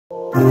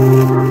You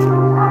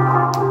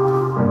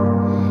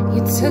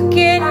took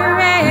it and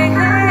ran.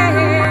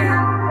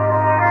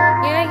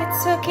 Yeah, you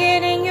took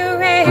it and you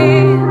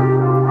ran.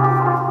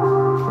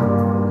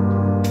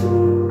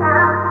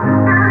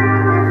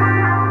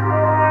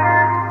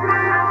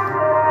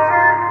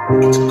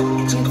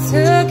 You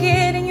took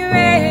it and you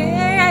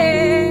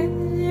ran.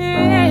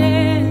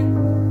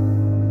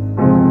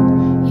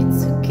 You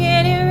took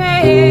it and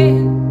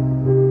ran.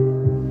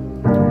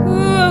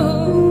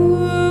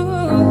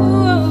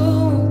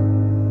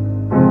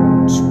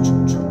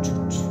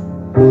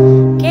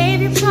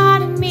 Gave you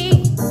part of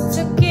me,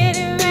 took it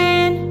and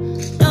ran,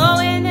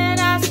 knowing that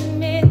I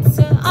submit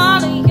to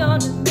all of your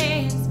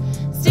demands.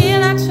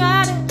 Still I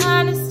try to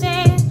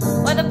understand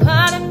why the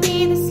part of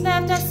me that's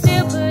left, I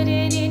still put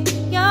it in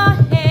your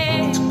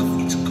hands.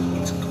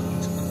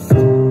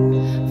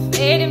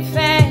 Fading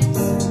fast,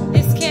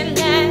 this can't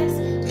last.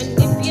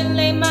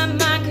 Manipulate my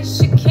mind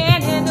cause you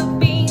can't handle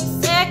being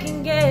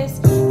second guess.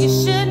 You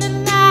shouldn't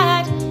have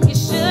lied, you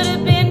should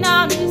have been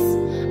honest.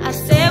 I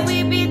said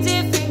we'd be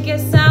different,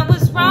 guess I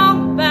was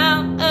wrong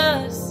about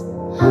us.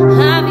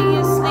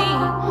 Obviously,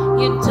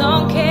 you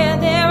don't care,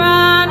 there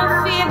are no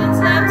feelings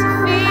left to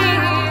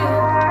feel.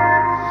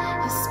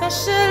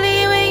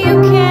 Especially when you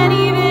can't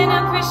even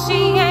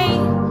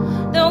appreciate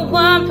the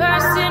one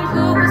person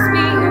who was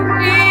being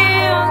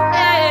real,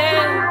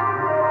 yeah.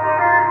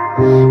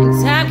 And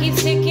time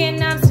keeps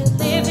ticking, I'm still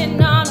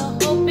living on a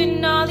hope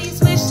and all these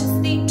wishes,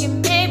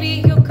 thinking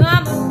maybe you'll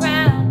come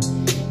around.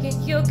 Yet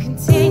you'll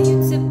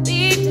continue to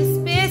be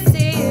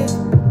dismissive,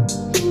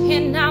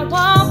 and I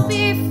won't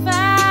be found.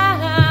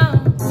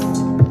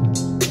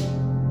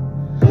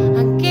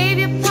 I gave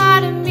you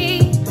part of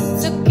me,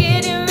 took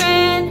it and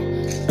ran,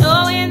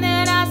 knowing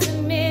that I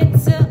submit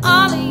to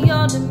all of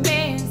your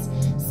demands.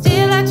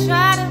 Still I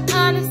try to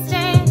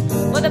understand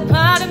what the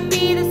part of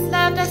me that's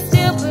left, I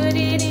still put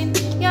it in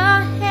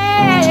your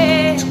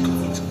hands.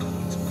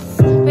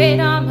 Preyed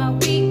on my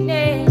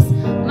weakness,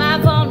 my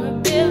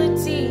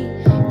vulnerability,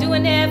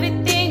 doing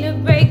everything to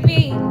break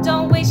me.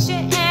 Don't waste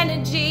your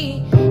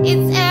energy,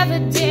 it's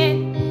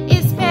evident,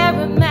 it's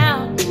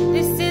paramount.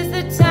 This is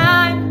the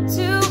time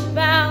to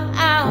bow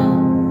out.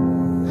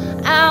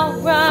 I'll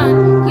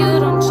run, you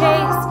don't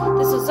chase,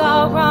 this was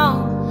all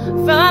wrong.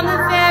 From the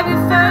very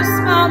first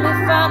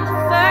moment, from the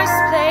first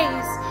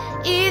place.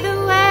 Either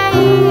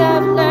way,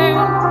 I've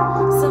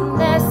learned some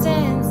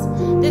lessons.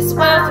 This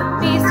world for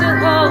me still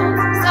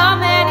holds so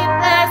many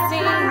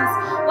blessings.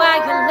 Why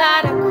you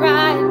lie to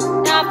cry,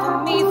 not for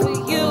me, for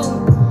you.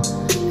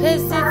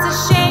 Cause it's a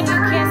shame you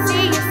can't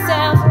see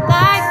yourself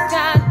like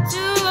I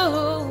do.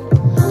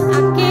 I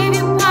gave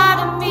you part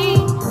of me,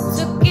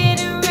 took it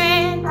and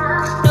ran,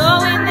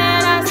 knowing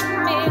that I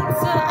submit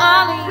to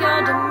all of your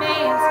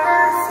demands.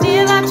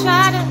 Still I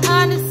try to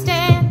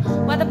understand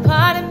why the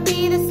part of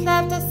me that's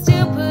left, I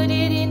still put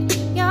it in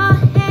your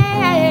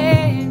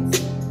hands.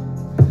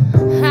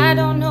 I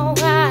don't know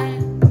why,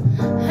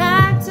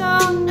 I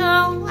don't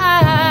know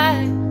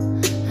why,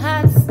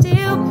 I'd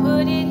still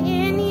put it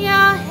in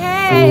your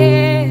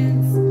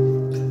hands.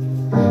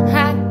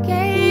 I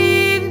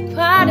gave you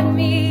part of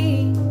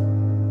me,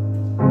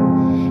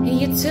 and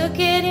you took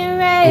it and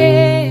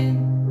ran.